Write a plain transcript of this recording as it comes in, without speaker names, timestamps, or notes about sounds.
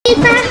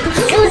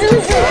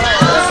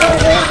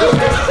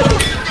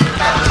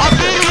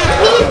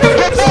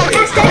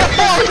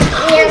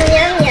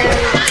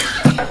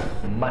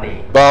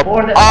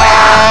Nope.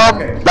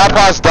 That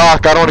part's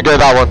dark. I don't want to go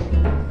that one.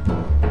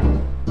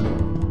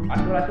 I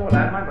saw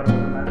landmine, but it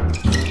wasn't landmine.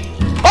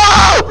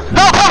 Oh!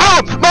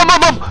 Help! Mom!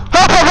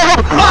 Help!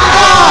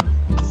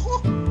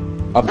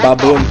 A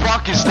baboon. What the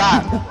fuck is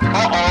that?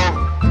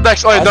 Uh-oh.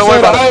 Next, wait, I don't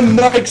worry said about it. I'm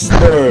next,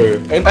 bro.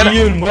 And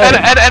Ian went.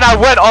 And I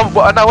went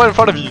in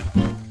front of you.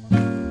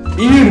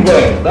 Ian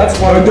went. That's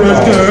why I'm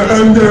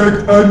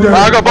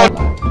I got both.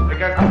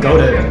 I'm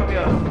goated.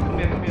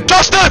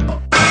 Justin!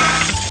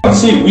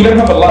 See, we don't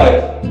have a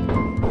light.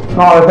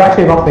 No, there's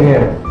actually nothing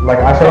here. Like,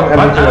 I think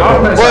everything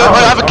is Wait,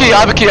 I have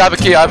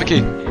a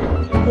key.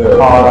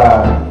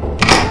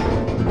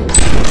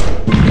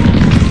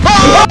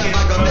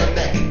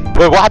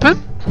 Wait, what happened?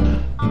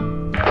 I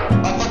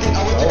went to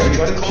go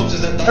get the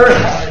corpses and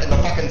died, and the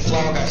fucking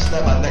flower guy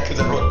snapped my neck because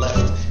everyone left.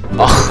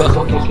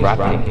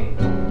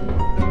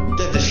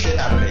 Did the shit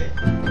out of me.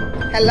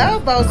 Hello,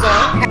 Bozo.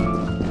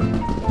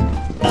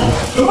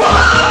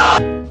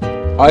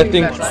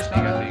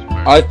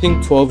 I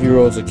think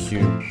 12-year-olds are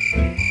cute.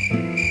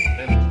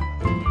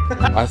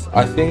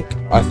 I think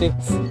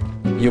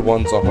year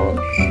ones are hot.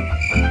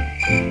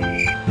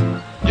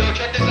 Yo,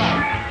 check this out.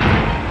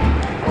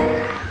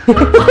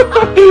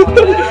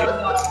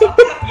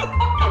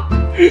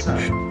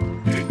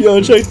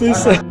 Yo, check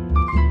this out.